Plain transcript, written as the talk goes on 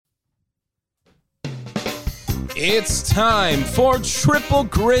It's time for Triple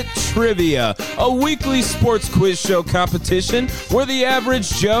Grit Trivia, a weekly sports quiz show competition where the average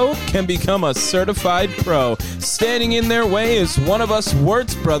Joe can become a certified pro. Standing in their way is one of us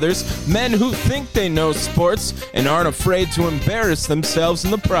Wirtz brothers, men who think they know sports and aren't afraid to embarrass themselves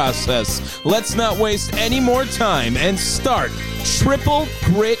in the process. Let's not waste any more time and start Triple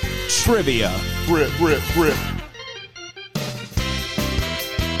Grit Trivia. Grit.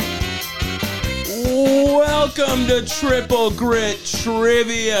 Welcome to Triple Grit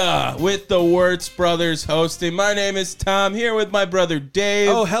Trivia with the Wirtz brothers hosting. My name is Tom, here with my brother Dave.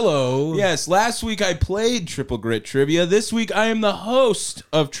 Oh, hello. Yes, last week I played Triple Grit Trivia. This week I am the host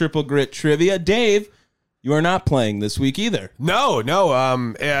of Triple Grit Trivia. Dave, you are not playing this week either. No.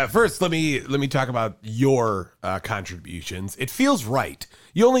 First, let me talk about your contributions. It feels right.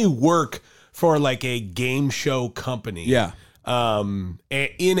 You only work for like a game show company. Yeah. In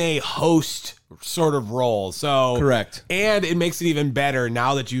a host sort of role. So correct. And it makes it even better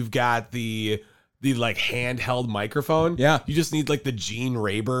now that you've got the like handheld microphone. Yeah. You just need like the Gene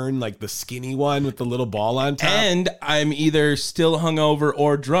Rayburn, like the skinny one with the little ball on top. And I'm either still hungover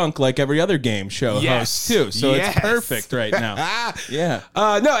or drunk like every other game show host too. So it's perfect right now. Yeah.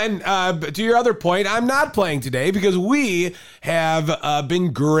 To your other point, I'm not playing today because we have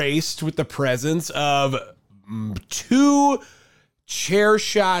been graced with the presence of two Chair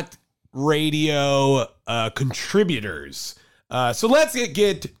Shot Radio contributors. So let's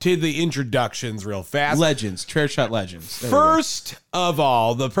get to the introductions real fast. Legends, Chair Shot legends. First of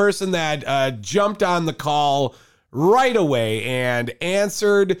all, the person that jumped on the call right away and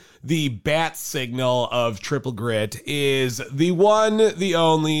answered the bat signal of Triple Grit is the one, the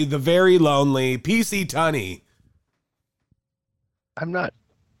only, the very lonely PC Tunney. I'm not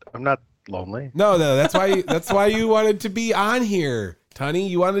lonely. No, that's why you wanted to be on here, Tunney.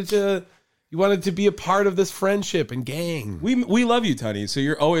 You wanted to be a part of this friendship and gang. We love you, Tunney, so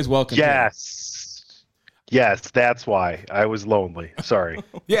you're always welcome. Yes, that's why I was lonely. Sorry.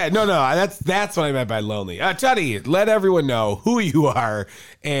 Yeah, no, that's what I meant by lonely. Tunney, let everyone know who you are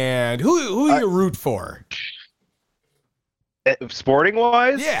and who you root for. Sporting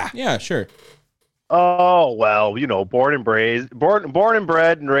wise? Yeah, sure. Oh well, born and bred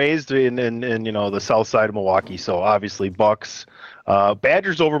and raised in the south side of Milwaukee. So obviously Bucks,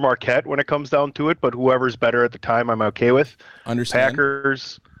 Badgers over Marquette when it comes down to it. But whoever's better at the time, I'm okay with. Understand.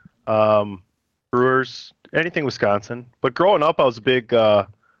 Packers, Brewers, anything Wisconsin. But growing up, I was a big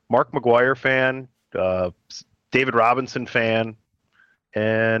Mark McGwire fan, David Robinson fan,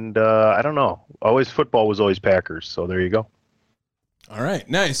 and I don't know. Football was always Packers. So there you go. All right,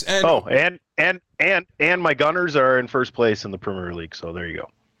 nice. And and my Gunners are in first place in the Premier League, so there you go.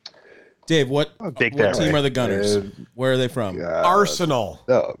 Dave, what team are the Gunners? Where are they from? Arsenal.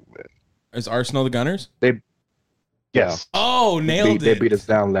 Oh, Is Arsenal the Gunners? Yes. Oh, nailed it. They beat us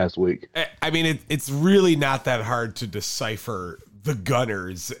down last week. I mean, it's really not that hard to decipher the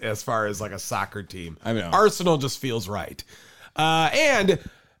Gunners as far as like a soccer team. I know. Arsenal just feels right. And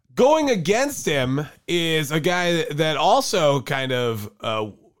going against him is a guy that also kind of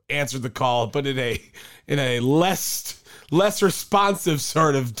answered the call, but in a less responsive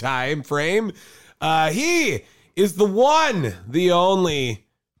sort of time frame. He is the one, the only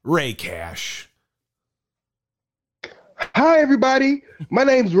Ray Cash. Hi, everybody. My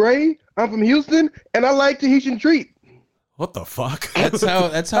name's Ray. I'm from Houston, and I like Tahitian treat. What the fuck? That's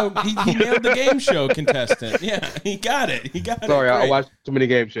how he nailed the game show contestant. Yeah, he got it. Sorry, I watched too many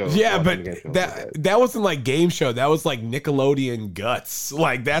game shows. Yeah, but that wasn't like game show. That was like Nickelodeon Guts.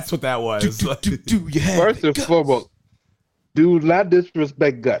 Like that's what that was. First and foremost, do not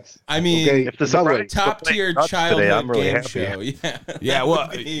disrespect Guts. I mean, okay? If the top tier childhood today, I'm really game happy. show. Yeah. Yeah,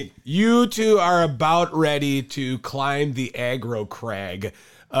 well, you two are about ready to climb the aggro crag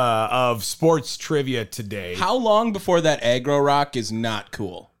of sports trivia today. How long before that aggro rock is not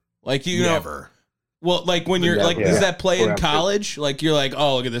cool? Like Never. Well, like when you're Never. does that play in Forever. college? Like you're like,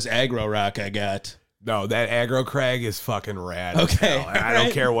 oh, look at this aggro rock I got. No, that aggro crag is fucking rad. Okay, No, I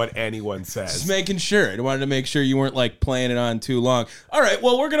don't care what anyone says. Just making sure. I wanted to make sure you weren't like playing it on too long. All right,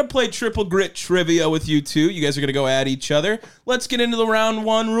 well, we're going to play Triple Grit Trivia with you two. You guys are going to go at each other. Let's get into the round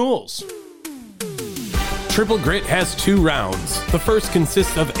one rules. Triple Grit has 2 rounds. The first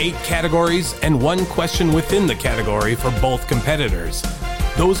consists of 8 categories and 1 question within the category for both competitors.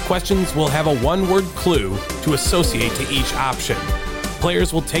 Those questions will have a 1-word clue to associate to each option.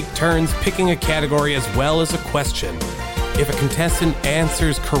 Players will take turns picking a category as well as a question. If a contestant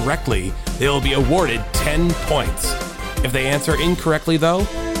answers correctly, they will be awarded 10 points. If they answer incorrectly, though,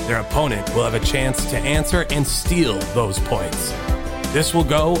 their opponent will have a chance to answer and steal those points. This will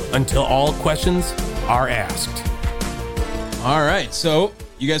go until all questions are asked. All right, so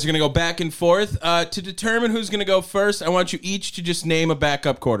you guys are going to go back and forth. To determine who's going to go first, I want you each to just name a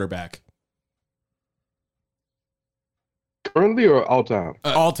backup quarterback. Currently or all time?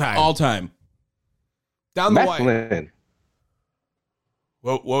 All time. All time. Down the Matt line. Flynn.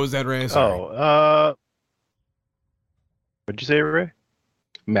 What was that, Ray? What'd you say, Ray?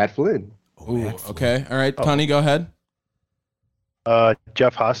 Matt Flynn. Ooh, okay. All right, Tony, go ahead.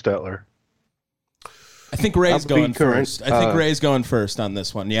 Jeff Hostetler. I think Ray's I'll be going current. first. I think Ray's going first on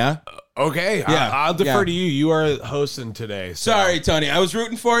this one, yeah? Okay. Yeah, I'll defer yeah. to you. You are hosting today. So. Sorry, Tony. I was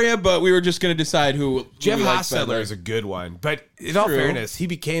rooting for you, but we were just going to decide who Jeff we liked Hostetler better. is a good one. But in all True. fairness, he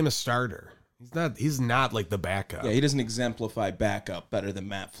became a starter. He's not like the backup. Yeah, he doesn't exemplify backup better than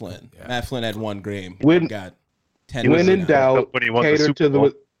Matt Flynn. Yeah. Matt Flynn had one game. When- Got 10 When in wins. doubt, When he won the cater Super to Bowl.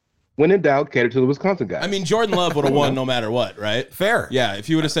 the. When in doubt, cater to the Wisconsin guy. I mean, Jordan Love would have won no matter what, right? Fair. Yeah, if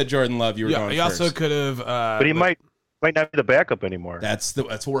you would have said Jordan Love, you were Yeah, going he first. also could have. But he might not be the backup anymore. That's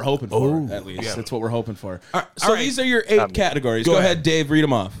what we're hoping for, Oh, at least. yeah. That's what we're hoping for. All right, So all right. these are your 8 categories. Go Go ahead. ahead, Dave, read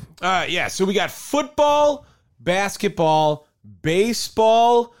them off. Yeah, so we got football, basketball,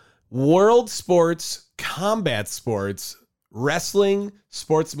 baseball, world sports, combat sports, wrestling,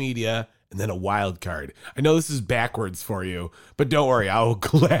 sports media, and then a wild card. I know this is backwards for you, but don't worry. I will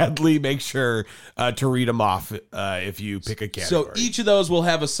gladly make sure to read them off if you pick a category. So each of those will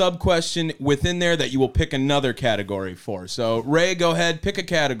have a sub-question within there that you will pick another category for. So, Ray, go ahead. Pick a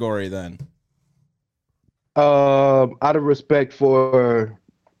category then. out of respect for,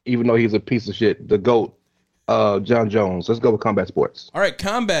 even though he's a piece of shit, the GOAT, John Jones. Let's go with combat sports. All right,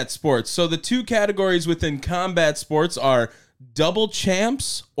 combat sports. So the 2 categories within combat sports are double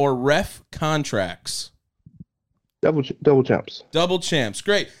champs or ref contracts. Double champs. Double champs.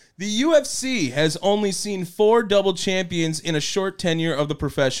 Great. The UFC has only seen 4 double champions in a short tenure of the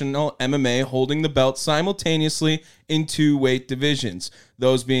professional MMA holding the belt simultaneously in 2 weight divisions.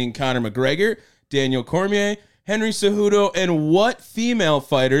 Those being Conor McGregor, Daniel Cormier, Henry Cejudo, and what female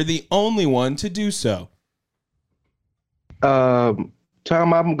fighter the only one to do so? Tom,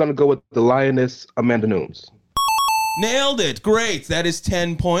 I'm gonna go with the Lioness Amanda Nunes. Nailed it. Great. That is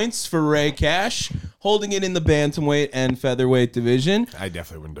 10 points for Ray Cash, holding it in the bantamweight and featherweight division. I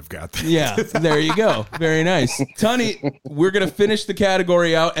definitely wouldn't have got that. Yeah, there you go. Very nice. Tony, we're going to finish the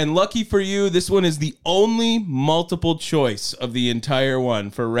category out, and lucky for you, this one is the only multiple choice of the entire one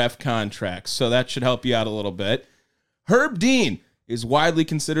for ref contracts, so that should help you out a little bit. Herb Dean is widely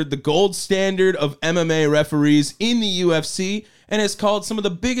considered the gold standard of MMA referees in the UFC and has called some of the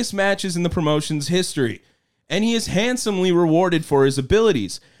biggest matches in the promotion's history. And he is handsomely rewarded for his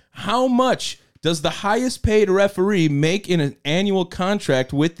abilities. How much does the highest paid referee make in an annual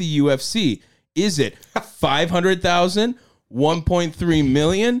contract with the UFC? Is it $500,000, $1.3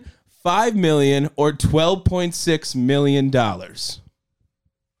 million, $5 million, or $12.6 million?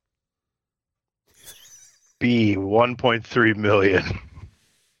 B, 1.3 million.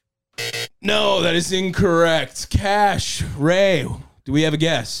 No, that is incorrect. Cash, Ray, do we have a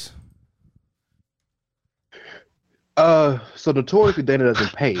guess? So notoriously Dana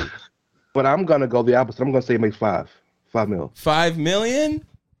doesn't pay, but I'm gonna go the opposite. I'm gonna say make $5 million. $5 million?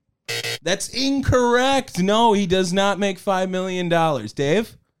 That's incorrect. No, he does not make $5 million.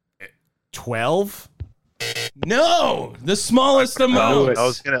 Dave? 12? No, the smallest amount. I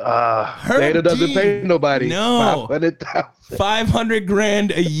was gonna. Herb Dana doesn't Dean, pay nobody. No. 500,000. 500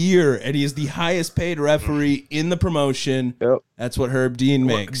 grand a year, and he is the highest paid referee in the promotion. Yep. That's what Herb Dean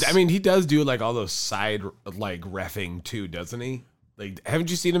makes. I mean, he does do like all those side like reffing too, doesn't he? Like, haven't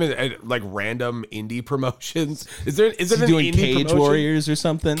you seen him at like random indie promotions? Is it is he an doing indie Cage promotion? Warriors or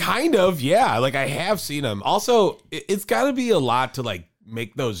something? Kind of, yeah. Like I have seen him. Also, it's got to be a lot to like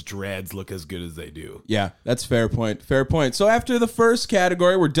make those dreads look as good as they do. Yeah, that's fair point. Fair point. So after the first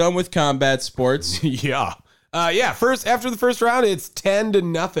category, we're done with combat sports. Yeah. After the first round, it's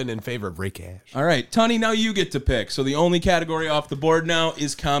 10-0 in favor of Ray Cash. All right, Tony, now you get to pick. So the only category off the board now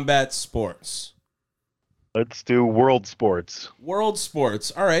is combat sports. Let's do world sports. World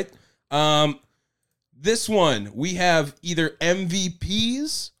sports. All right. This one, we have either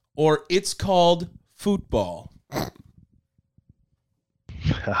MVPs or it's called football.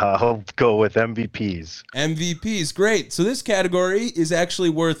 I'll go with MVPs. MVPs, great. So this category is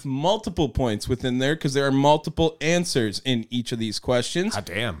actually worth multiple points within there because there are multiple answers in each of these questions. Ah,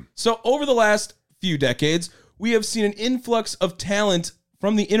 damn. So over the last few decades, we have seen an influx of talent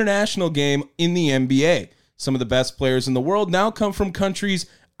from the international game in the NBA. Some of the best players in the world now come from countries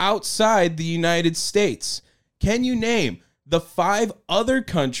outside the United States. Can you name the 5 other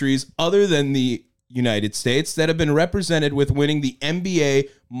countries other than the United States that have been represented with winning the NBA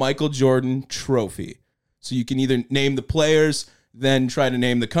Michael Jordan Trophy. So you can either name the players, then try to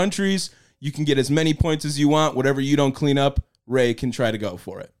name the countries. You can get as many points as you want. Whatever you don't clean up, Ray can try to go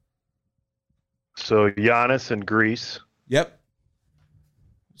for it. So Giannis and Greece. Yep.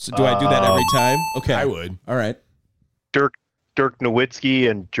 So do I do that every time? Okay. I would. All right. Dirk Nowitzki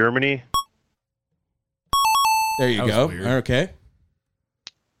and Germany. There you That was go. weird. Okay.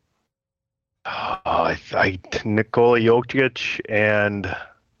 Nikola Jokic and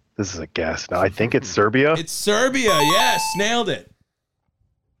this is a guess now. I think it's Serbia. It's Serbia. Yes, nailed it.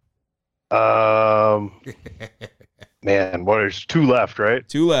 Man, there's 2 left, right?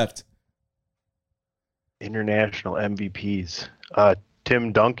 2 left. International MVPs.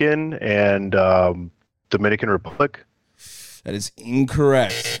 Tim Duncan and Dominican Republic. That is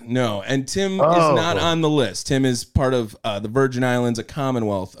incorrect. No, and Tim is not on the list. Tim is part of the Virgin Islands, a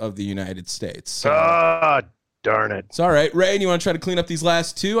commonwealth of the United States. So. Darn it. It's all right. Ray, you want to try to clean up these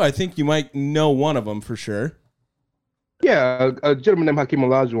last 2? I think you might know one of them for sure. Yeah, a gentleman named Hakeem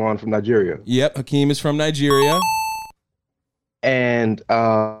Olajuwon from Nigeria. Yep, Hakeem is from Nigeria. And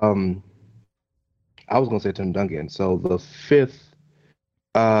I was going to say Tim Duncan. So the 5th,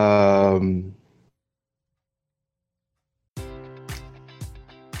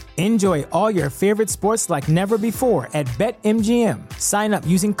 Enjoy all your favorite sports like never before at BetMGM. Sign up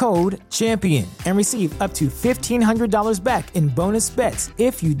using code CHAMPION and receive up to $1,500 back in bonus bets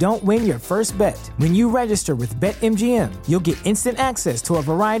if you don't win your first bet. When you register with BetMGM, you'll get instant access to a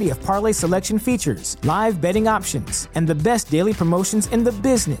variety of parlay selection features, live betting options, and the best daily promotions in the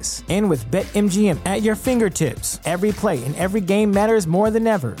business. And with BetMGM at your fingertips, every play and every game matters more than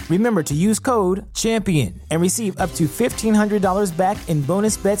ever. Remember to use code CHAMPION and receive up to $1,500 back in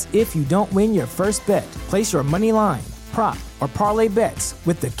bonus bets if you don't win your first bet. Place your money line, prop, or parlay bets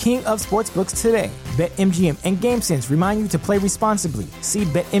with the king of sportsbooks today. BetMGM and GameSense remind you to play responsibly. See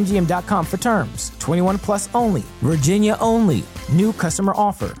BetMGM.com for terms. 21 plus only. Virginia only. New customer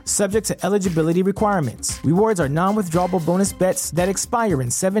offer. Subject to eligibility requirements. Rewards are non-withdrawable bonus bets that expire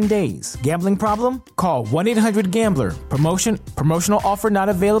in 7 days. Gambling problem? Call 1-800-GAMBLER. Promotional offer not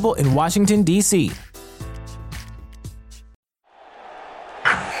available in Washington, D.C.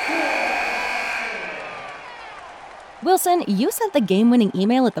 Wilson, you sent the game-winning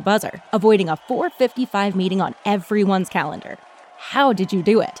email at the buzzer, avoiding a 4:55 meeting on everyone's calendar. How did you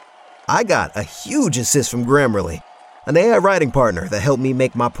do it? I got a huge assist from Grammarly, an AI writing partner that helped me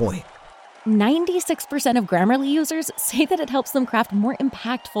make my point. 96% of Grammarly users say that it helps them craft more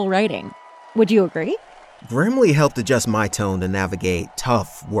impactful writing. Would you agree? Grammarly helped adjust my tone to navigate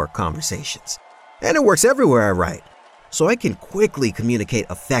tough work conversations. And it works everywhere I write, so I can quickly communicate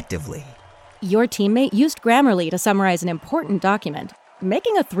effectively. Your teammate used Grammarly to summarize an important document,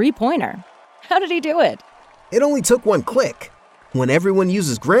 making a 3-pointer. How did he do it? It only took 1 click. When everyone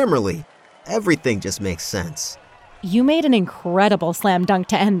uses Grammarly, everything just makes sense. You made an incredible slam dunk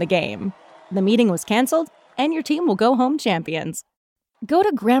to end the game. The meeting was canceled, and your team will go home champions. Go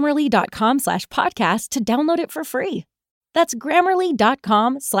to Grammarly.com/podcast to download it for free. That's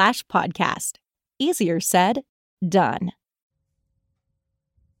Grammarly.com/podcast. Easier said, done.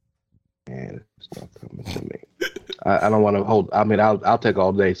 And it's not coming to me. I don't want to hold. I mean, I'll take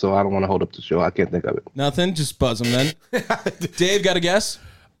all day, so I don't want to hold up the show. I can't think of it. Nothing. Just buzz them then. Dave, got a guess?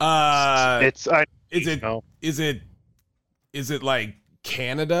 Is it like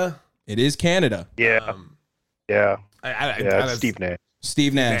Canada? It is Canada. Yeah. It's Steve Nash.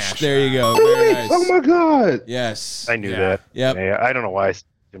 Steve Nash. There you go. Very nice. Oh my God. Yes. I knew that. Yep. Yeah, I don't know why I said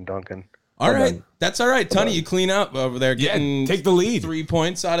Tim Duncan. All right. That's all right. Tony, you clean up over there. Getting take the lead. 3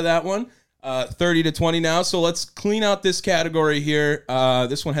 points out of that one. 30-20 now. So let's clean out this category here.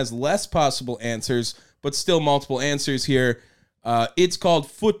 This one has less possible answers, but still multiple answers here. It's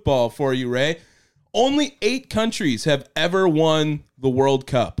called football for you, Ray. Only 8 countries have ever won the World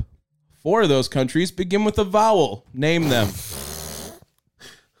Cup. 4 of those countries begin with a vowel. Name them.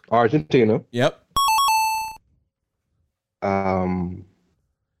 Argentina. Yep.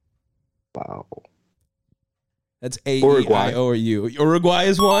 Wow. That's A-E-I-O-U. Uruguay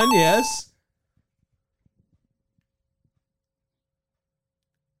is one, yes.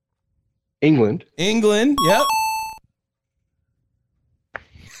 England. England, yep.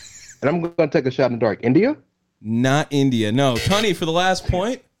 And I'm going to take a shot in the dark. India? Not India, no. Tony, for the last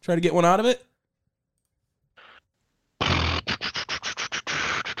point, try to get one out of it. I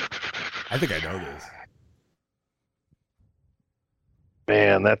think I know this.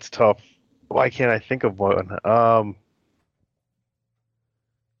 Man, that's tough. Why can't I think of one?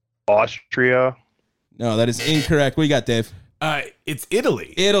 Austria. No, that is incorrect. What you got, Dave? It's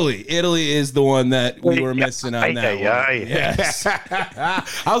Italy. Italy is the one that we were missing on that one. Yes.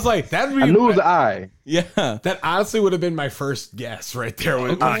 I was like, that'd be. I knew it was an I. Yeah. That honestly would have been my first guess right there.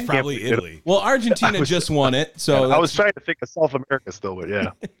 It was probably Italy. Well, Argentina just won it, so I was trying to think of South America still, but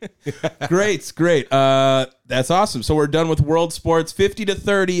yeah. great. That's awesome. So we're done with world sports.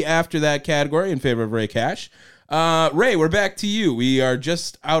 50-30 after that category in favor of Ray Cash. Ray, we're back to you. We are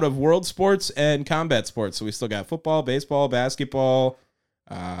just out of world sports and combat sports, so we still got football, baseball, basketball,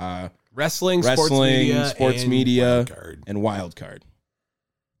 wrestling, sports media, and wild card.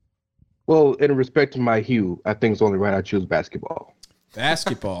 Well, in respect to my hue, I think it's only right I choose basketball.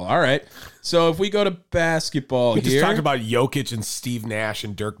 Basketball. All right. So if we go to basketball we here. just talked about Jokic and Steve Nash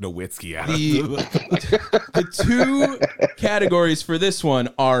and Dirk Nowitzki. The two categories for this one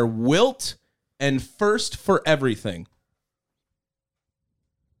are wilt and first for everything.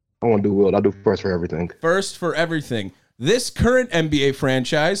 I want to do wilt. I'll do first for everything. First for everything. This current NBA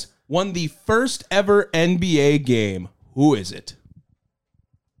franchise won the first ever NBA game. Who is it?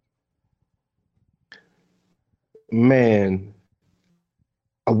 Man,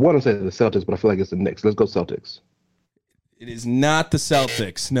 I want to say the Celtics, but I feel like it's the Knicks. Let's go Celtics. It is not the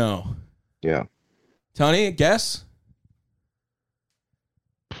Celtics, no. Yeah. Tony, guess?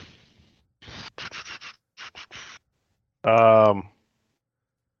 Yeah,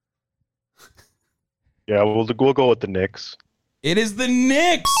 we'll go with the Knicks. It is the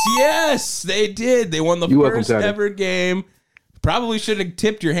Knicks. Yes, they did. They won the first ever game. Probably should have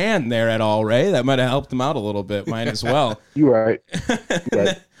tipped your hand there at all, Ray. That might have helped them out a little bit. Mine as well. You're right.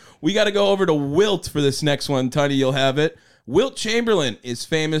 We got to go over to Wilt for this next one. Tony, you'll have it. Wilt Chamberlain is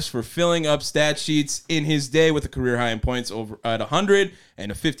famous for filling up stat sheets in his day with a career high in points over at 100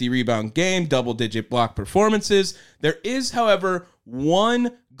 and a 50 rebound game, double-digit block performances. There is, however,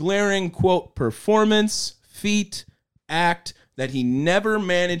 one glaring, quote, performance, feat, act that he never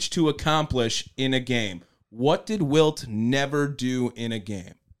managed to accomplish in a game. What did Wilt never do in a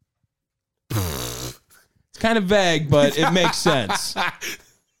game? It's kind of vague, but it makes sense.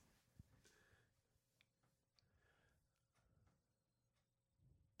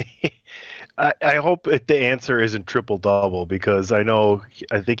 I hope that the answer isn't triple-double because I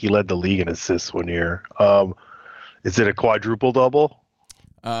think he led the league in assists one year. Is it a quadruple-double?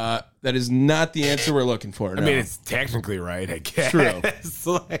 That is not the answer we're looking for. No. I mean, it's technically right, I guess. True.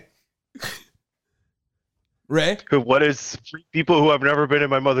 Ray? What is people who have never been in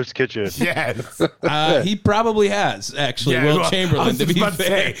my mother's kitchen? Yes. He probably has, actually. Yeah, Wilt Chamberlain, to be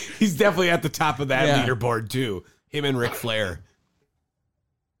fair. He's definitely at the top of that leaderboard, too. Him and Ric Flair.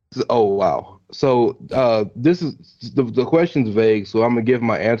 Oh, wow. So this is the question's vague, so I'm going to give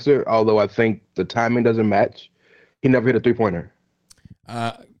my answer, although I think the timing doesn't match. He never hit a three-pointer.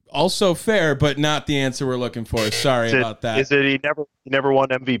 Also fair, but not the answer we're looking for. Sorry about that. Is it he never won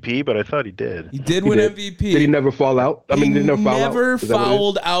MVP? But I thought he did. He did win MVP. Did he never fall out? He never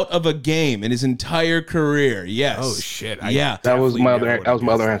fouled out of a game in his entire career. Yes. Oh shit. That was my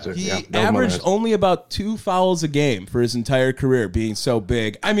other answer. He averaged only about 2 fouls a game for his entire career, being so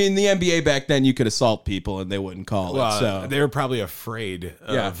big. I mean, the NBA back then, you could assault people and they wouldn't call it. So they were probably afraid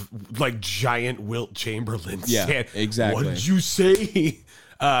of like giant Wilt Chamberlain. Yeah, exactly. What did you say?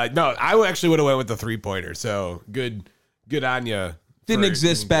 No, I actually would have went with the 3-pointer. So good on you. Didn't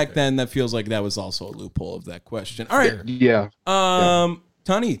exist back then. That feels like that was also a loophole of that question. All right. Yeah.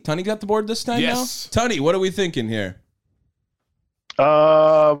 Tony got the board this time. Yes. Now? Tony, what are we thinking here?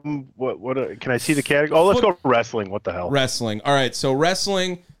 What can I see the category? Oh, let's go wrestling. What the hell? Wrestling. All right. So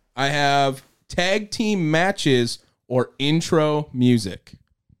wrestling, I have tag team matches or intro music.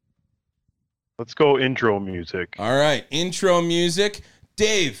 Let's go intro music. All right. Intro music.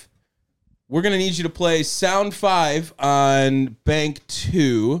 Dave, we're going to need you to play Sound 5 on Bank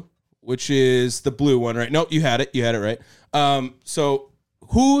 2, which is the blue one, right? Nope, you had it. You had it right. So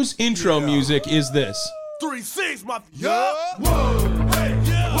whose intro music is this? 3-6, my... Yeah. Whoa. Hey.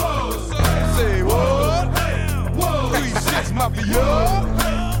 Yeah. Whoa. Say what? Hey. Whoa. 3-6, my... Yeah.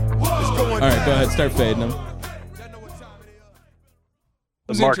 All right, go ahead. Start fading them.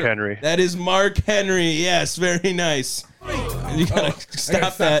 Mark Henry. That is Mark Henry. Yes, very nice. You gotta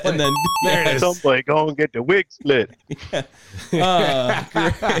stop that and then there it is. Somebody go and get the wig split.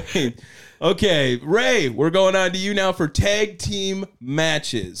 Great. Okay, Ray, we're going on to you now for tag team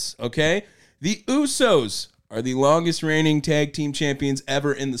matches. Okay, the Usos are the longest reigning tag team champions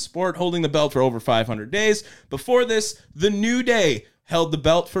ever in the sport, holding the belt for over 500 days. Before this, the New Day held the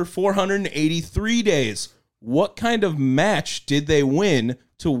belt for 483 days. What kind of match did they win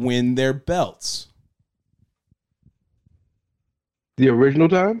to win their belts? The original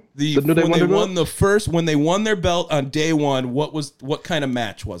time? When they won their belt on day one, what kind of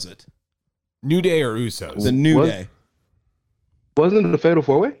match was it? New Day or Usos? The New Day. Wasn't it a Fatal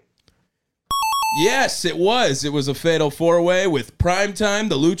 4-Way? Yes, it was. It was a Fatal 4-Way with Primetime,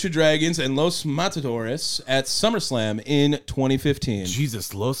 the Lucha Dragons, and Los Matadores at SummerSlam in 2015.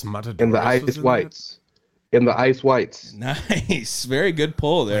 Jesus, Los Matadores. And the Ice Whites. In the Ice Whites. Nice. Very good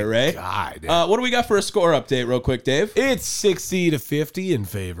pull there, Ray. God. What do we got for a score update real quick, Dave? It's 60-50 in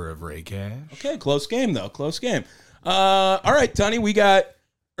favor of Ray Cash. Okay, close game, though. Close game. All right, Tony,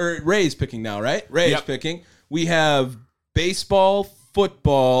 Ray's picking now, right? Ray's picking. We have baseball,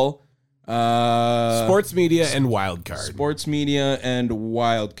 football, sports media, and wild card. Sports media and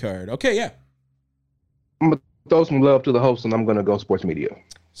wild card. Okay, yeah. I'm going to throw some love to the host, and I'm going to go sports media.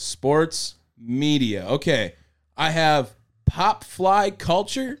 Sports media. Okay. I have pop fly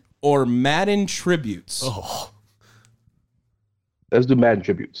culture or Madden tributes. Oh. Let's do Madden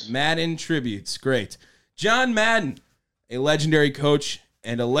tributes. Madden tributes. Great. John Madden, a legendary coach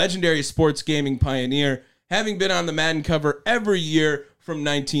and a legendary sports gaming pioneer, having been on the Madden cover every year from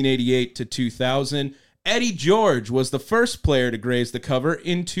 1988 to 2000. Eddie George was the first player to graze the cover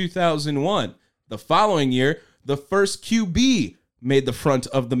in 2001. The following year, the first QB made the front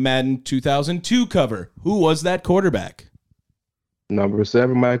of the Madden 2002 cover. Who was that quarterback? Number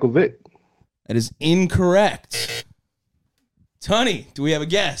 7, Michael Vick. That is incorrect. Tony, do we have a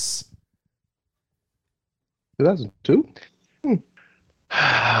guess? 2002?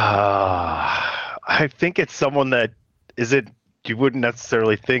 I think it's someone that you wouldn't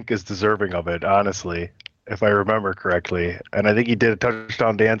necessarily think is deserving of it, honestly, if I remember correctly. And I think he did a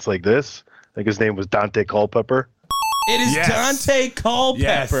touchdown dance like this. I think his name was Dante Culpepper. It is Dante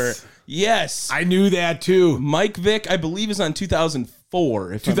Culpepper. Yes. I knew that too. Mike Vick, I believe, is on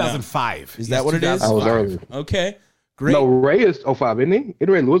 2004. 2005. Is that what it is? I was early. Okay. Great. No, Ray is 05, isn't he?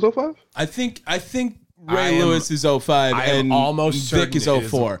 Isn't Ray Lewis 05? I think Ray Lewis is 05 and almost Vick is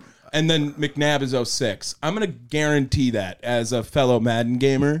 04. And then McNabb is 06. I'm going to guarantee that as a fellow Madden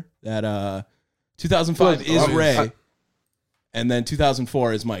gamer that 2005 is Ray. And then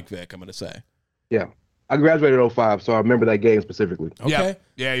 2004 is Mike Vick, I'm going to say. Yeah. I graduated in 05, so I remember that game specifically. Okay.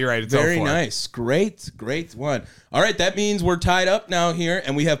 Yeah, you're right. It's Very 04. nice. Great one. All right, that means we're tied up now here,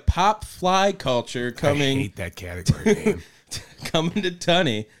 and we have pop fly culture coming. I hate that category name. Coming to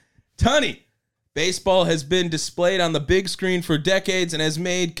Tunney. Tunney, baseball has been displayed on the big screen for decades and has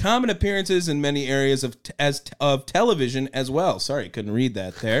made common appearances in many areas of television as well. Sorry, couldn't read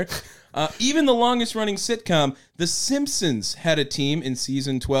that there. Even the longest-running sitcom, The Simpsons, had a team in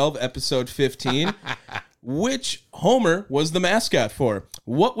Season 12, Episode 15, which Homer was the mascot for.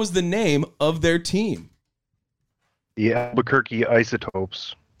 What was the name of their team? The Albuquerque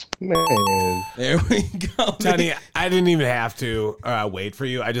Isotopes. Man. There we go. Tony, I didn't even have to wait for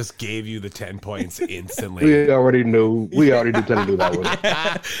you. I just gave you the 10 points instantly. We already knew. We already knew Tony knew that one.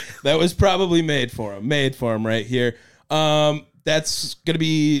 Yeah, that was probably made for him. Made for him right here. That's going to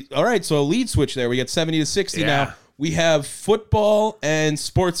be, all right, so a lead switch there. We got 70-60 now. We have football and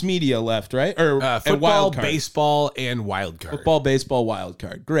sports media left, right? Or football, wild card. baseball, and wild card. Football, baseball, wild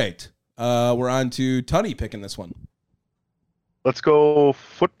card. Great. We're on to Tunney picking this one. Let's go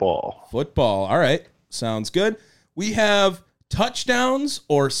football. Football. All right. Sounds good. We have touchdowns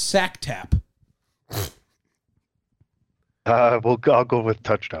or sack tap. I'll go with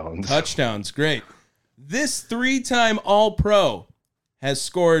touchdowns. Touchdowns. Great. This 3-time All-Pro has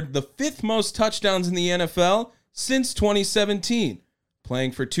scored the 5th most touchdowns in the NFL since 2017.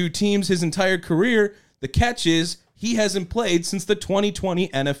 Playing for 2 teams his entire career, the catch is he hasn't played since the 2020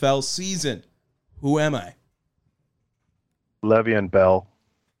 NFL season. Who am I? Le'Veon Bell.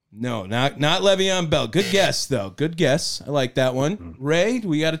 No, not Le'Veon Bell. Good guess, though. Good guess. I like that one. Ray, do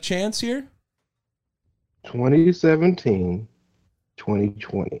we got a chance here? 2017,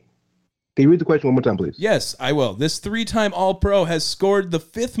 2020. Can you read the question one more time, please? Yes, I will. This 3-time All-Pro has scored the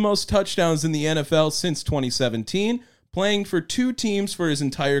 5th most touchdowns in the NFL since 2017, playing for 2 teams for his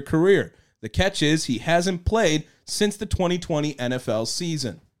entire career. The catch is he hasn't played since the 2020 NFL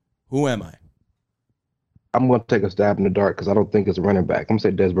season. Who am I? I'm going to take a stab in the dark because I don't think it's a running back. I'm going to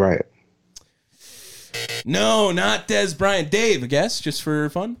say Dez Bryant. No, not Dez Bryant. Dave, a guess, just for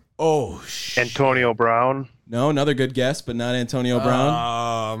fun? Oh, shit. Antonio Brown. No, another good guess, but not Antonio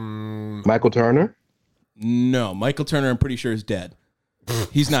Brown. Michael Turner? No, Michael Turner, I'm pretty sure, is dead.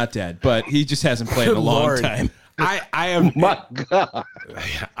 He's not dead, but he just hasn't played in a long Lord. time. I am. My God.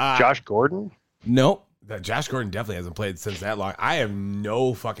 Josh Gordon? Nope. Josh Gordon definitely hasn't played since that long. I have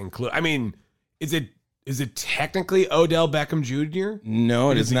no fucking clue. I mean, is it Is it technically Odell Beckham Jr.? No,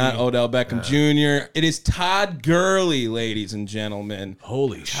 it is not Odell Beckham Jr. It is Todd Gurley, ladies and gentlemen.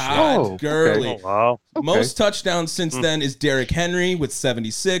 Holy shit. Todd Gurley. Oh, wow. Most touchdowns since then is Derrick Henry with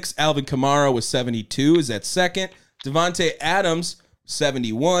 76. Alvin Kamara with 72 is at second. Devontae Adams,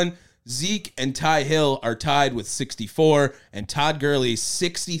 71. Zeke and Ty Hill are tied with 64. And Todd Gurley,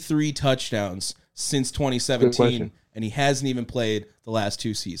 63 touchdowns since 2017. And he hasn't even played the last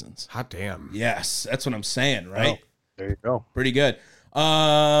 2 seasons. Hot damn. Yes, that's what I'm saying, right? Oh, there you go. Pretty good.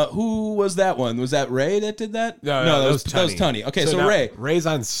 Who was that one? Was that Ray that did that? No, that was Tunney. Okay, so now Ray. Ray's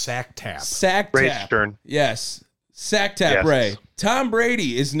on sack tap. Sack Ray's tap. turn. Yes. Sack tap Yes. Ray. Tom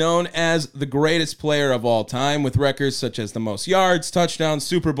Brady is known as the greatest player of all time with records such as the most yards, touchdowns,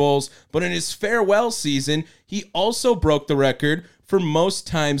 Super Bowls. But in his farewell season, he also broke the record for most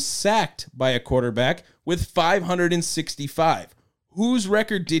times sacked by a quarterback with 565. Whose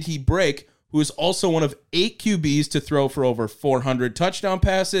record did he break? Who is also one of 8 QBs to throw for over 400 touchdown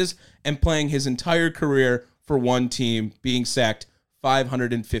passes and playing his entire career for one team, being sacked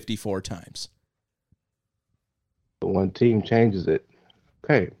 554 times. The one team changes it.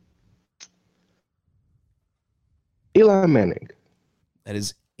 Okay. Eli Manning. That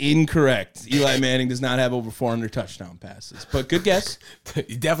is incorrect. Eli Manning does not have over 400 touchdown passes, but good guess.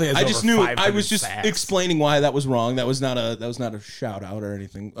 He definitely has I just over knew. 500 I was just sacks. explaining why that was wrong. That was not a shout out or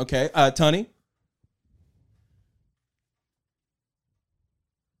anything. Okay, Tunney.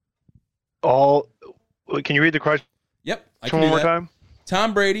 Can you read the question Yep, I can one do more that. time?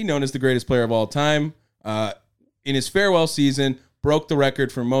 Tom Brady, known as the greatest player of all time, in his farewell season, broke the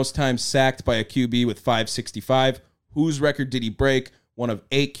record for most times sacked by a QB with 565. Whose record did he break? One of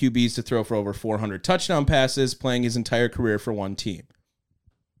 8 QBs to throw for over 400 touchdown passes, playing his entire career for one team.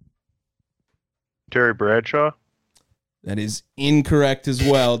 Terry Bradshaw. That is incorrect as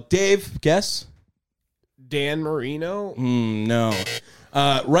well. Dave, guess? Dan Marino. No.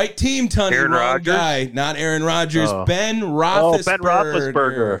 Right team, Tunney. Aaron Wrong Rodgers? guy. Not Aaron Rodgers. Oh. Ben Roethlisberger. Ben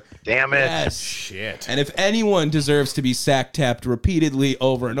Roethlisberger. Damn it. Yes. Shit. And if anyone deserves to be sack tapped repeatedly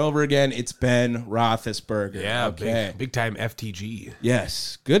over and over again, it's Ben Roethlisberger. Yeah, Okay. big time FTG.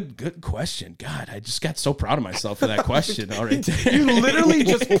 Yes. Good question. God, I just got so proud of myself for that question already. You literally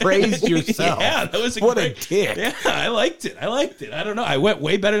just praised yourself. Yeah, that was What great, a dick. Yeah, I liked it. I don't know. I went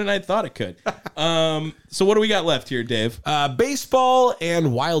way better than I thought it could. So what do we got left here, Dave? Baseball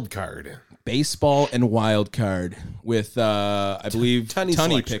and wild card. Baseball and wild card with I believe Tunney Tunney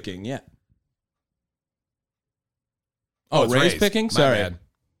selection. picking. Yeah. Oh, it's Ray's picking? My Sorry.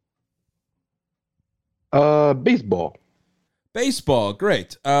 bad. Baseball. Baseball.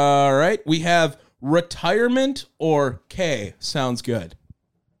 Great. All right. We have retirement or K. Sounds good.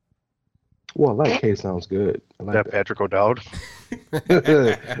 Well, I like K sounds good. I like That Patrick O'Dowd.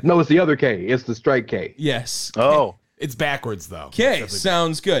 that. No, it's the other K. It's the strike K. Yes. Oh, It's backwards, though. K.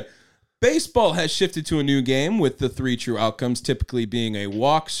 Sounds good. Baseball has shifted to a new game with the 3 true outcomes typically being a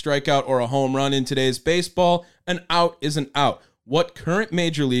walk, strikeout, or a home run. In today's baseball, an out is an out. What current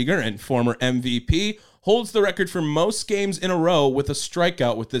major leaguer and former MVP holds the record for most games in a row with a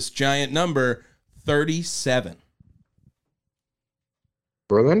strikeout with this giant number, 37?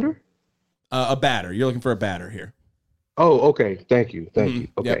 Verlander? A batter. You're looking for a batter here. Oh, okay. Thank you. Thank you.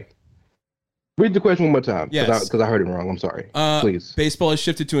 Okay. Yep. Read the question one more time. Yes. Because I heard it wrong. I'm sorry. Please. Baseball has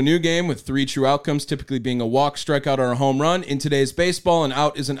shifted to a new game with 3 true outcomes, typically being a walk, strikeout, or a home run. In today's baseball, an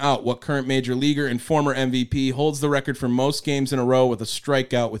out is an out. What current major leaguer and former MVP holds the record for most games in a row with a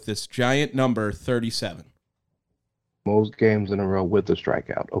strikeout with this giant number, 37? Most games in a row with a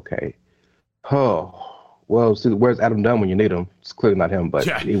strikeout. Okay. Oh, well, see, where's Adam Dunn when you need him? It's clearly not him, but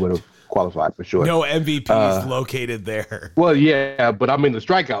Yeah. he would have qualified for sure. No MVPs located there. Well, yeah, but I mean the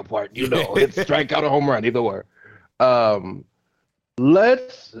strikeout part, it's strikeout or home run, either way.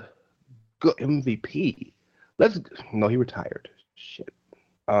 Let's go MVP. No, he retired. Shit.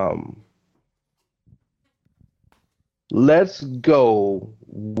 Let's go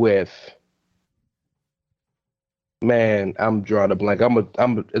with. Man, I'm drawing a blank. I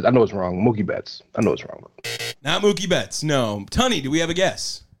know it's wrong. Mookie Betts. I know it's wrong. Not Mookie Betts. No. Tunney, do we have a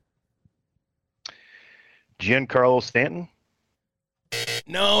guess? Giancarlo Stanton.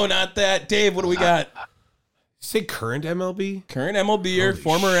 No, not that. Dave, what do we got? Say current MLB? Current MLBer, Holy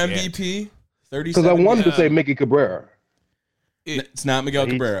former shit. MVP, 37. Because I wanted to say Mickey Cabrera. It's not Miguel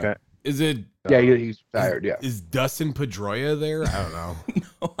Cabrera. Is it? Yeah, he's retired. Yeah. Is Dustin Pedroia there? I don't know.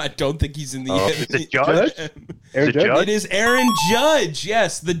 No, I don't think he's in the Is it Judge? Aaron Is it Judge? Judge? It is Aaron Judge.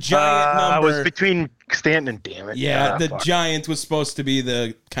 Yes, the giant number. I was between Stanton and damn it. Yeah, the fuck. giant was supposed to be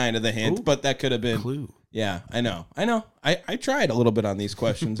the kind of the hint, Ooh. but that could have been. Clue. Yeah, I know. I tried a little bit on these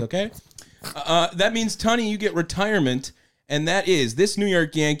questions, okay? That means, Tunney, you get retirement, and that is this New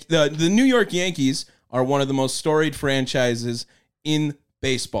York the New York Yankees are one of the most storied franchises in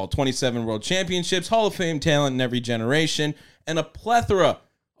baseball. 27 World Championships, Hall of Fame talent in every generation, and a plethora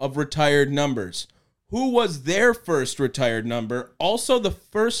of retired numbers. Who was their first retired number? Also the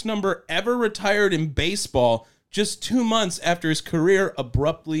first number ever retired in baseball just 2 months after his career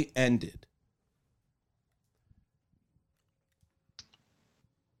abruptly ended.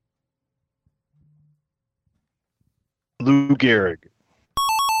 Lou Gehrig.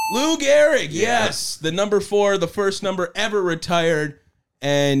 Lou Gehrig, yes. The number 4, the first number ever retired,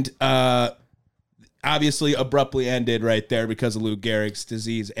 and obviously abruptly ended right there because of Lou Gehrig's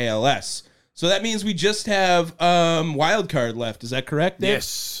disease, ALS. So that means we just have wild card left. Is that correct, Dave?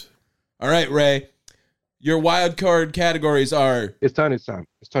 Yes. All right, Ray. Your wild card categories are... It's Tunney's time.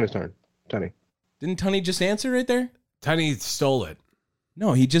 It's Tunney's turn. Tunney. Didn't Tunney just answer right there? Tunney stole it.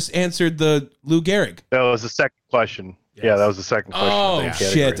 No, he just answered the Lou Gehrig. That was the second question. Yes. Yeah, that was the second question. Oh, Yeah.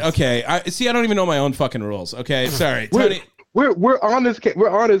 shit. Okay. I don't even know my own fucking rules. Okay, sorry. Tunney, We're on this. We're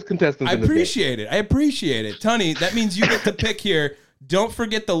on as contestants. I in this game. appreciate it. I appreciate it. Tunney, that means you get to pick here. Don't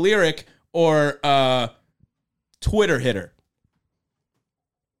forget the lyric or Twitter hitter.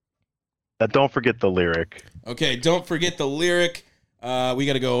 Don't forget the lyric. Okay, don't forget the lyric. We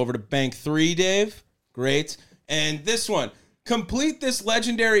got to go over to Bank 3, Dave. Great. And this one. Complete this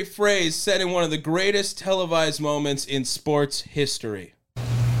legendary phrase said in one of the greatest televised moments in sports history.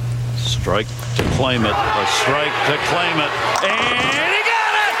 Strike to claim it. A strike to claim it. And he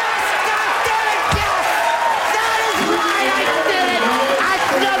got it! Scott did it, yes! That is right, I did it! At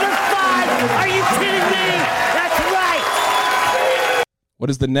number 5! Are you kidding me? That's right!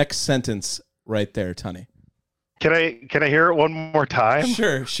 What is the next sentence right there, Tunney? Can I hear it one more time?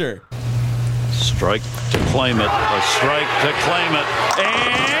 Sure. Strike to claim it. A strike to claim it. And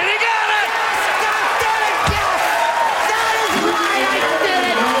he got it! Scott did it, yes! That is right, I did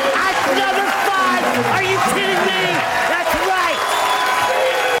it! At number 5! Are you kidding me? That's right!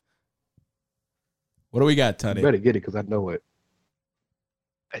 What do we got, You Tunney? better get it because I know it.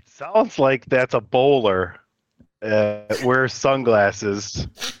 It sounds like that's a bowler. Wears sunglasses.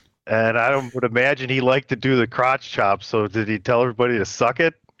 And I would imagine he liked to do the crotch chop. So did he tell everybody to suck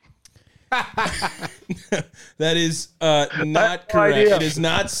it? That is not correct. idea. It is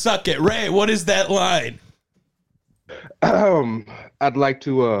not suck it. Ray, what is that line? I'd like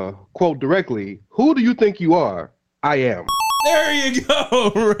to quote directly. Who do you think you are? I am. There you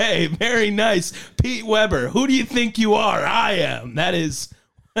go, Ray. Very nice. Pete Weber, who do you think you are? I am. That is...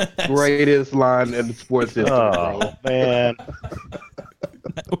 Greatest line in the sports history. Oh, man.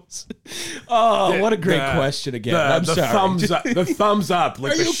 What a great question again. I'm the sorry. The thumbs up,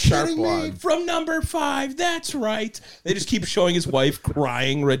 like Are the you sharp kidding me? one. From number 5. That's right. They just keep showing his wife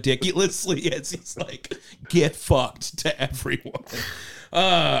crying ridiculously as he's like, get fucked to everyone.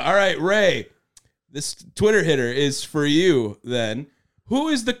 All right, Ray. This Twitter hitter is for you then. Who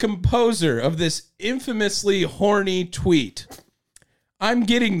is the composer of this infamously horny tweet? I'm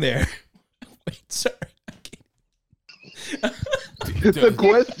getting there. Wait, sorry. The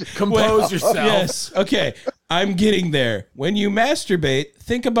question. Compose yourself. Yes. Okay. I'm getting there. When you masturbate,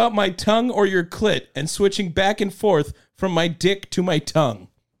 think about my tongue or your clit and switching back and forth from my dick to my tongue.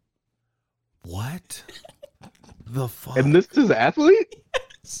 What the fuck? And this is an athlete?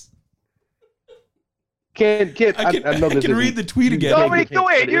 I know this can read isn't- the tweet again. Dominic, no,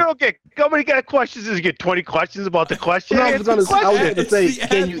 wait. You don't get... How many kind of questions is you get 20 questions about the question? I was gonna It's say,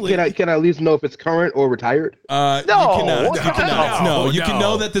 the can I at least know if it's current or retired? No. You cannot. No, You can no.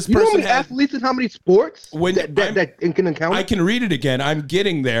 know that this You know how person many has... athletes and how many sports When that can count? I can read it again. I'm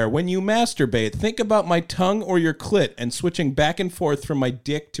getting there. When you masturbate, think about my tongue or your clit and switching back and forth from my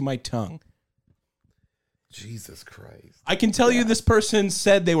dick to my tongue. Jesus Christ. I can tell you this person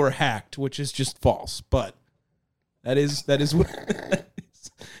said they were hacked, which is just false, but that is what...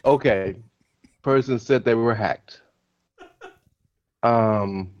 Okay. Person said they were hacked.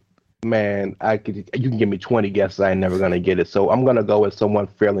 Man, you can give me 20 guesses. I ain't never gonna get it. So I'm gonna go with someone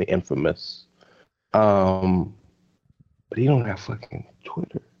fairly infamous. But he don't have fucking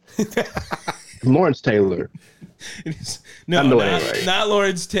Twitter. Lawrence Taylor. No, I know it ain't right. not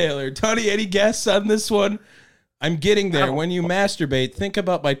Lawrence Taylor. Tony, any guess on this one? I'm getting there. When you masturbate, think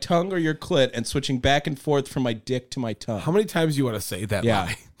about my tongue or your clit and switching back and forth from my dick to my tongue. How many times do you want to say that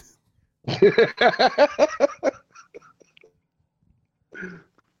line?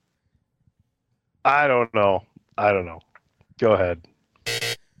 I don't know. Go ahead.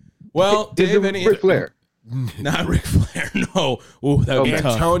 Well, Dave, Ric Flair. Not Ric Flair. No. Ooh, that would be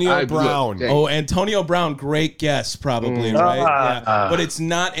tough. Antonio Brown. Oh, Antonio Brown. Great guess, probably, right? Yeah. But it's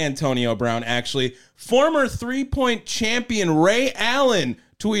not Antonio Brown, actually. Former three-point champion Ray Allen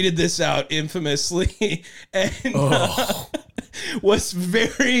tweeted this out infamously and was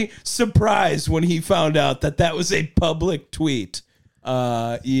very surprised when he found out that was a public tweet.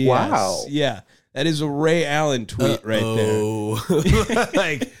 Yes. Wow. Yeah. That is a Ray Allen tweet right there.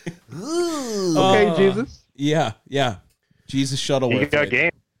 Like, Okay, Jesus. Yeah. Jesus Shuttlesworth. You got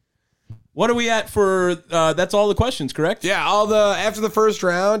game. What are we at for, that's all the questions, correct? yeah, after the first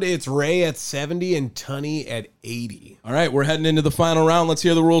round, it's Ray at 70 and Tunney at 80. All right, we're heading into the final round. Let's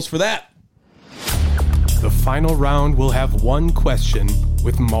hear the rules for that. The final round will have one question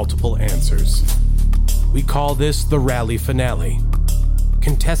with multiple answers. We call this the rally finale.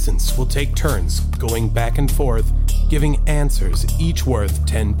 Contestants will take turns going back and forth, giving answers each worth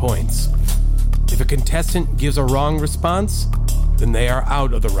 10 points. If a contestant gives a wrong response, then they are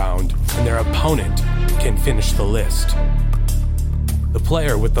out of the round and their opponent can finish the list. The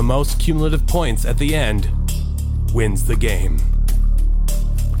player with the most cumulative points at the end wins the game.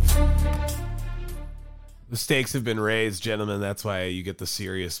 The stakes have been raised, gentlemen. That's why you get the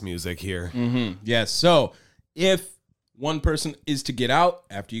serious music here. Yes, so if one person is to get out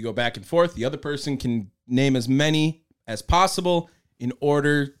after you go back and forth, the other person can name as many as possible in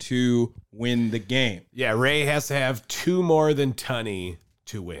order to win the game. Yeah, Ray has to have 2 more than Tunney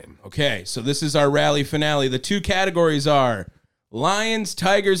to win. Okay, so this is our rally finale. The 2 categories are Lions,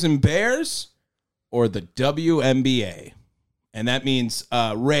 Tigers, and Bears, or the WNBA. And that means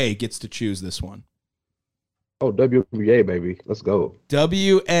Ray gets to choose this one. Oh, WNBA, baby. Let's go. She got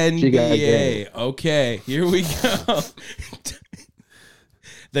WNBA. game. Okay, here we go.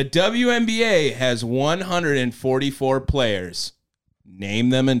 The WNBA has 144 players. Name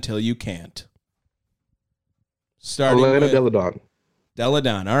them until you can't. Starting Elena with Deladon.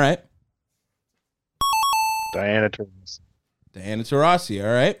 Deladon. All right. Diana Taurasi. Diana Taurasi.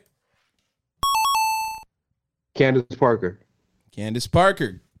 All right. Candace Parker. Candace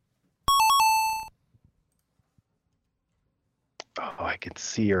Parker. Oh, I can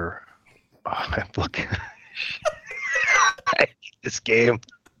see her. Oh, I'm looking. I hate this game.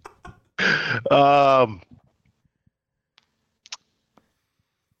 Nneka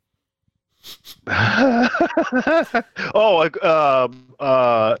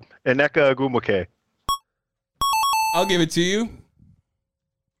Ogwumike. I'll give it to you.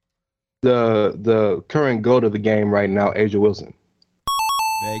 The current goat of the game right now, Asia Wilson.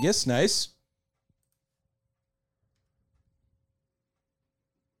 Vegas. Nice.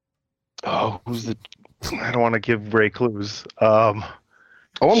 Oh, who's the? I don't want to give Ray clues. Oh,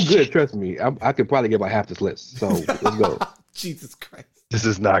 I'm good. Trust me. I could probably get about half this list. So let's go. Jesus Christ. This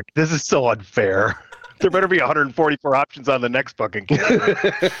is so unfair. There better be 144 options on the next fucking category.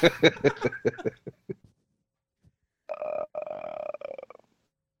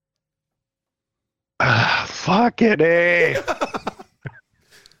 Fucking A.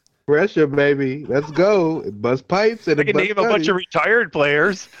 Pressure, baby. Let's go. Bust pipes and I can name a bunch of retired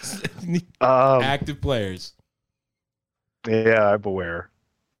players. Active players. Yeah, I'm aware.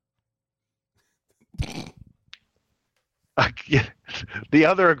 The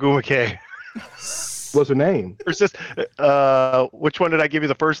other Ogwumike. What's her name? Her sister. Which one did I give you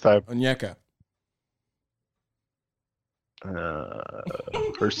the first time? Onyeka.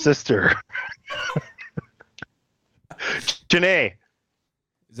 Her sister. Janae.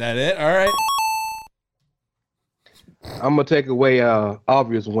 Is that it? All right. I'm gonna take away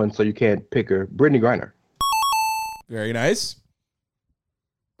obvious one so you can't pick her. Brittany Griner. Very nice.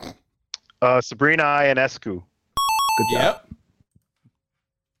 Sabrina Ionescu. Good job. Yep.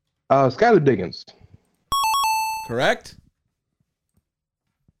 Skylar Diggins. Correct.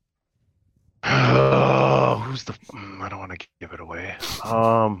 Who's the? I don't want to give it away.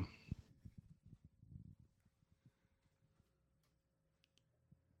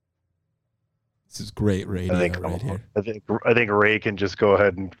 This is great radio right here. I think Ray can just go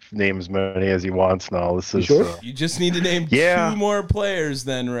ahead and name as many as he wants now. This is sure? You just need to name 2 more players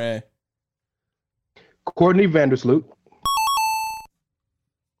then, Ray. Courtney Vandersloot.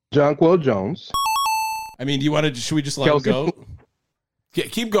 Jonquel Jones. I mean, should we just let him go? Yeah,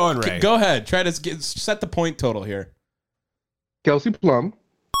 keep going, Ray. Go ahead. Try to set the point total here. Kelsey Plum.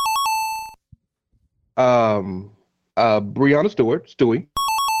 Breonna Stewart. Stewie.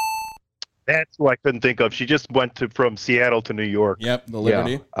 That's who I couldn't think of. She just went from Seattle to New York. Yep, the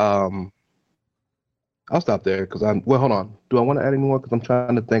Liberty. Yeah. I'll stop there because hold on. Do I want to add any more? Because I'm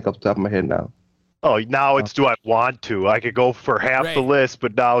trying to think off the top of my head now. Oh, now it's do I want to? I could go for half Ray. the list,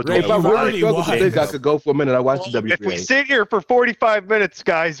 but now Ray, do you've I already want won. to? I think I could go for a minute. I watched the If we WPA. sit here for 45 minutes,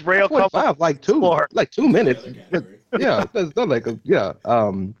 guys, Ray will come 45, like 2 minutes. Yeah, that's not like we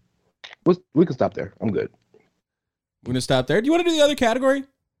can stop there. I'm good. We're gonna stop there. Do you want to do the other category?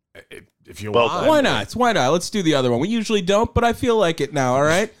 If you Well, want. Why not? Why not? Let's do the other one. We usually don't, but I feel like it now. All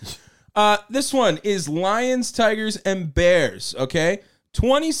right. This one is Lions, Tigers, and Bears. Okay.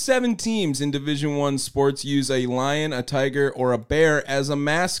 27 teams in Division I sports use a lion, a tiger, or a bear as a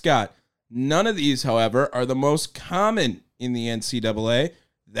mascot. None of these, however, are the most common in the NCAA.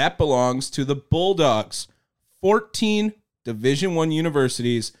 That belongs to the Bulldogs. 14 Division I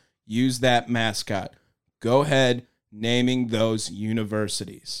universities use that mascot. Go ahead, naming those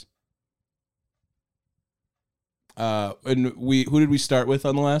universities. And who did we start with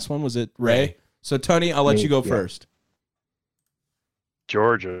on the last one? Was it Ray? So Tony, I'll let you go first.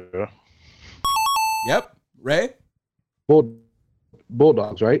 Georgia. Yep. Ray?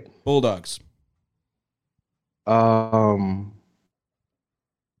 Bulldogs, right? Bulldogs. I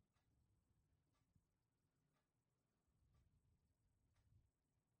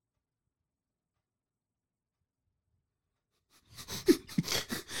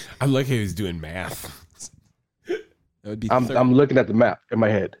like how he's doing math. That would be I'm looking at the map in my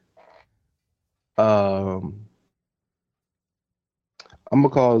head. I'm gonna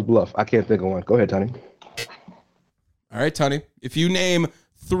call his bluff. I can't think of one. Go ahead, Tony. All right, Tony. If you name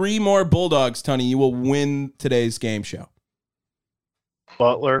 3 more Bulldogs, Tony, you will win today's game show.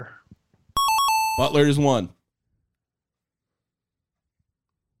 Butler. Butler is 1.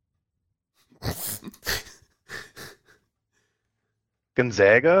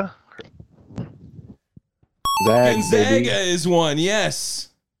 Gonzaga. Gonzaga is 1. Yes.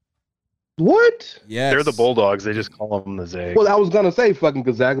 What? Yes. They're the Bulldogs. They just call them the Zags. Well, I was gonna say fucking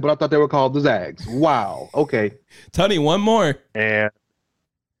Gonzaga, but I thought they were called the Zags. Wow. Okay. Tony, 1 more. And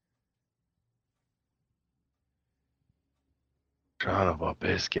son of a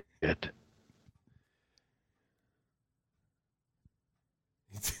biscuit.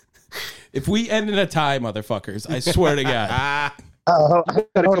 If we end in a tie, motherfuckers, I swear to God. You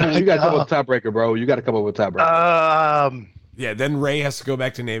gotta come up with a tiebreaker, bro. You gotta come up with a tiebreaker. Yeah, then Ray has to go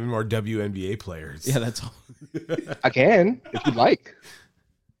back to naming more WNBA players. Yeah, that's all. I can, if you'd like.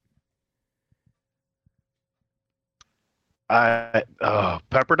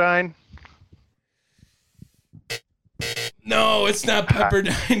 Pepperdine. No, it's not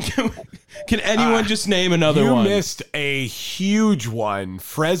Pepperdine. Can anyone just name another you one? You missed a huge one.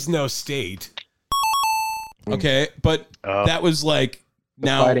 Fresno State. Okay, but that was like,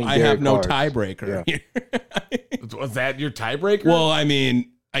 now I have no tiebreaker here. Was that your tiebreaker? Well, I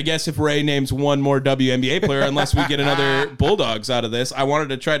mean, I guess if Ray names 1 more WNBA player, unless we get another Bulldogs out of this, I wanted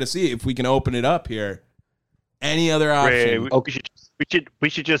to try to see if we can open it up here. Any other option? Ray, we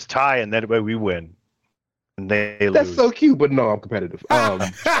should just tie, and that way we win. And they lose. That's so cute, but no, I'm competitive.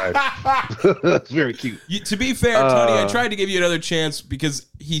 That's very cute. To be fair, Tony, I tried to give you another chance because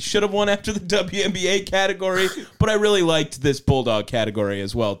he should have won after the WNBA category, but I really liked this Bulldog category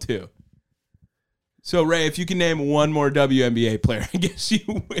as well, too. So, Ray, if you can name 1 more WNBA player, I guess you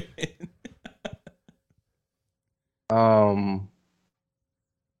win. I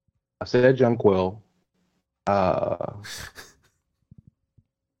said Jonquel.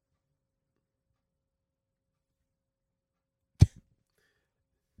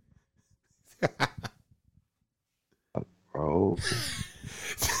 Bro.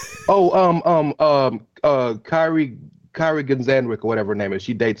 Kyrie Gonzandwick or whatever her name is.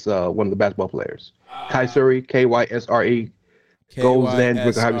 She dates one of the basketball players. Kysre, Kysre.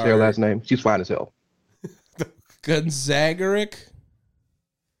 Gonzandwick, how do you say her last name? She's fine as hell. Gonzagaric?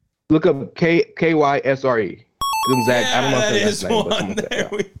 Look up Kysre. Gonzaga. I don't know if that's name, one. There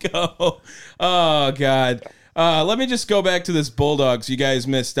we go. Oh, God. Let me just go back to this Bulldogs you guys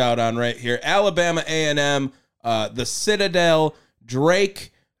missed out on right here. Alabama A&M, the Citadel,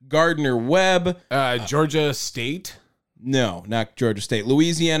 Drake, Gardner-Webb. Georgia State? No, not Georgia State.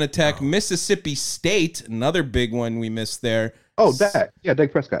 Louisiana Tech, Mississippi State, another big one we missed there. Oh, that. Yeah,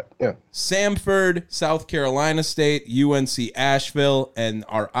 Dak Prescott. Yeah. Samford, South Carolina State, UNC Asheville, and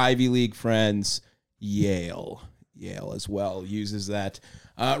our Ivy League friends, Yale. Yale as well uses that.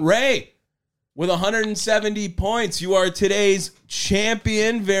 Ray, with 170 points, you are today's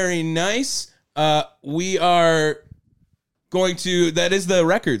champion. Very nice. We are going to, that is the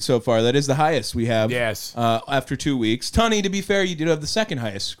record so far. That is the highest we have. Yes. After 2 weeks. Tony, to be fair, you did have the second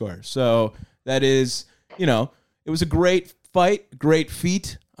highest score. So that is, it was a great fight, great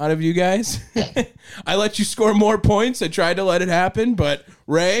feat out of you guys. I let you score more points. I tried to let it happen, but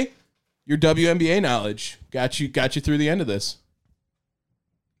Ray, your WNBA knowledge. Got you through the end of this.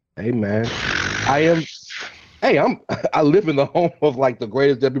 Hey, man. I live in the home of like the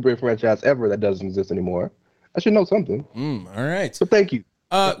greatest WNBA franchise ever that doesn't exist anymore. I should know something. All right. So thank you.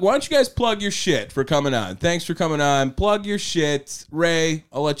 Why don't you guys plug your shit for coming on? Thanks for coming on. Plug your shit. Ray,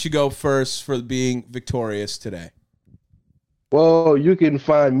 I'll let you go first for being victorious today. Well, you can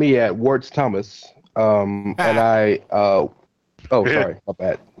find me at Warts Thomas. And I, sorry, my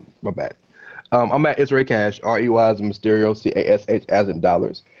bad. I'm at It's Ray Cash, REY as in Mysterio, CASH as in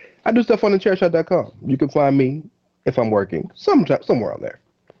dollars. I do stuff on thechairshot.com. You can find me if I'm working somewhere on there.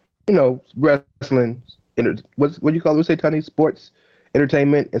 You know, wrestling, what do you call it? We say, Tony? Sports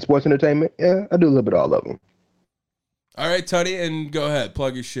entertainment and sports entertainment. Yeah, I do a little bit of all of them. All right, Tony, and go ahead.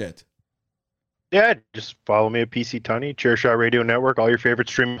 Plug your shit. Yeah, just follow me at PC Tunney, Chairshot Radio Network, all your favorite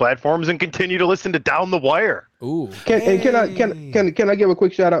streaming platforms, and continue to listen to Down the Wire. Ooh. Can I give a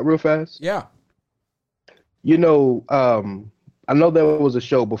quick shout out real fast? Yeah. You know, I know there was a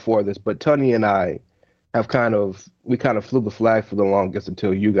show before this, but Tunney and I have kind of flew the flag for the longest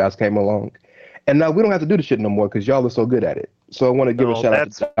until you guys came along. And now we don't have to do the shit no more because y'all are so good at it. So I want to give a shout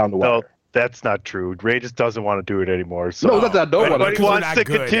out to Down the Wire. No, that's not true. Ray just doesn't want to do it anymore. So no, that's not I don't want to. He wants to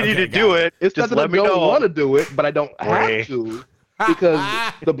continue to do it. It's not that I don't want to do it, but I don't have to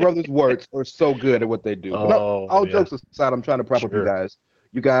because the brothers' works are so good at what they do. All jokes aside, I'm trying to prop up you guys.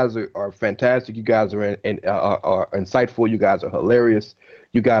 You guys are fantastic. You guys are insightful. You guys are hilarious.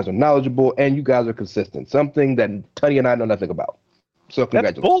 You guys are knowledgeable, and you guys are consistent. Something that Tunney and I know nothing about. So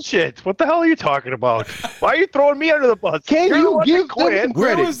congratulations. That's bullshit. What the hell are you talking about? Why are you throwing me under the bus? Can you give them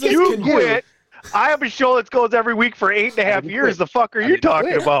credit? You quit. I have a show that goes every week for 8.5 years. The fuck are you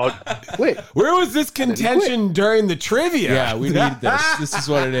talking about? Where was this contention during the trivia? Yeah, we need this. This is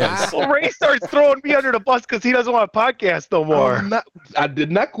what it is. Well, Ray starts throwing me under the bus because he doesn't want a podcast no more. I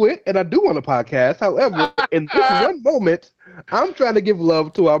did not quit, and I do want a podcast. However, in this one moment, I'm trying to give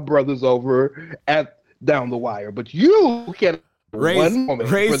love to our brothers over at Down the Wire. But you can't.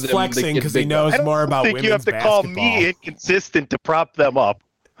 Ray's flexing because he knows more about women's basketball. I think you have to call me inconsistent to prop them up.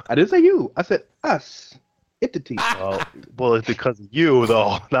 I didn't say you. I said us. Entity. Well, it's because of you,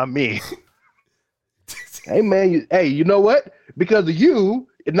 though, not me. Hey, man. You know what? Because of you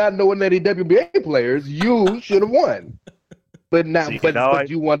and not knowing any WNBA players, you should have won. But now, but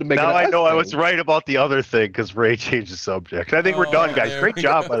you wanted to make it. Now I know I was right about the other thing because Ray changed the subject. I think we're done, guys. Great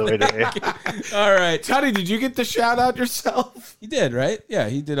job, by the way, today. All right, Tony, did you get the shout out yourself? He did, right? Yeah,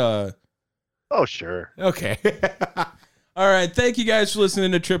 he did. Oh, sure. Okay. All right. Thank you guys for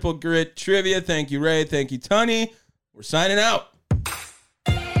listening to Triple Grit Trivia. Thank you, Ray. Thank you, Tony. We're signing out.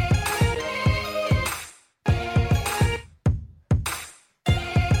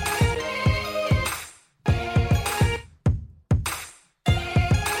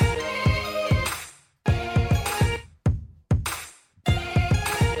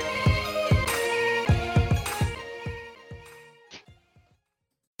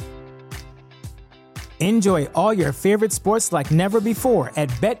 Enjoy all your favorite sports like never before at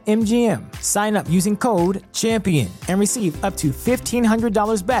BetMGM. Sign up using code CHAMPION and receive up to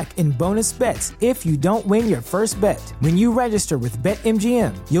 $1,500 back in bonus bets if you don't win your first bet. When you register with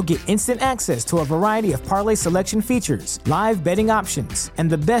BetMGM, you'll get instant access to a variety of parlay selection features, live betting options, and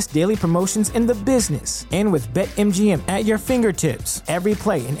the best daily promotions in the business. And with BetMGM at your fingertips, every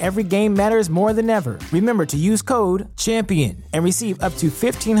play and every game matters more than ever. Remember to use code CHAMPION and receive up to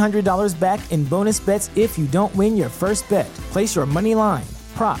 $1,500 back in bonus bets if you don't win your first bet. Place your money line,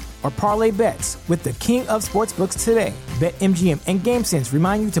 prop, or parlay bets with the king of sportsbooks today. BetMGM and GameSense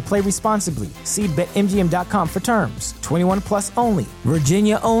remind you to play responsibly. See BetMGM.com for terms. 21 plus only.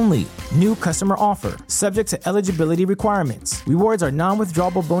 Virginia only. New customer offer. Subject to eligibility requirements. Rewards are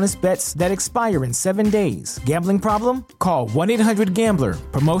non-withdrawable bonus bets that expire in 7 days. Gambling problem? Call 1-800-GAMBLER.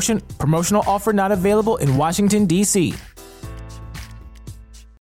 Promotional offer not available in Washington, D.C.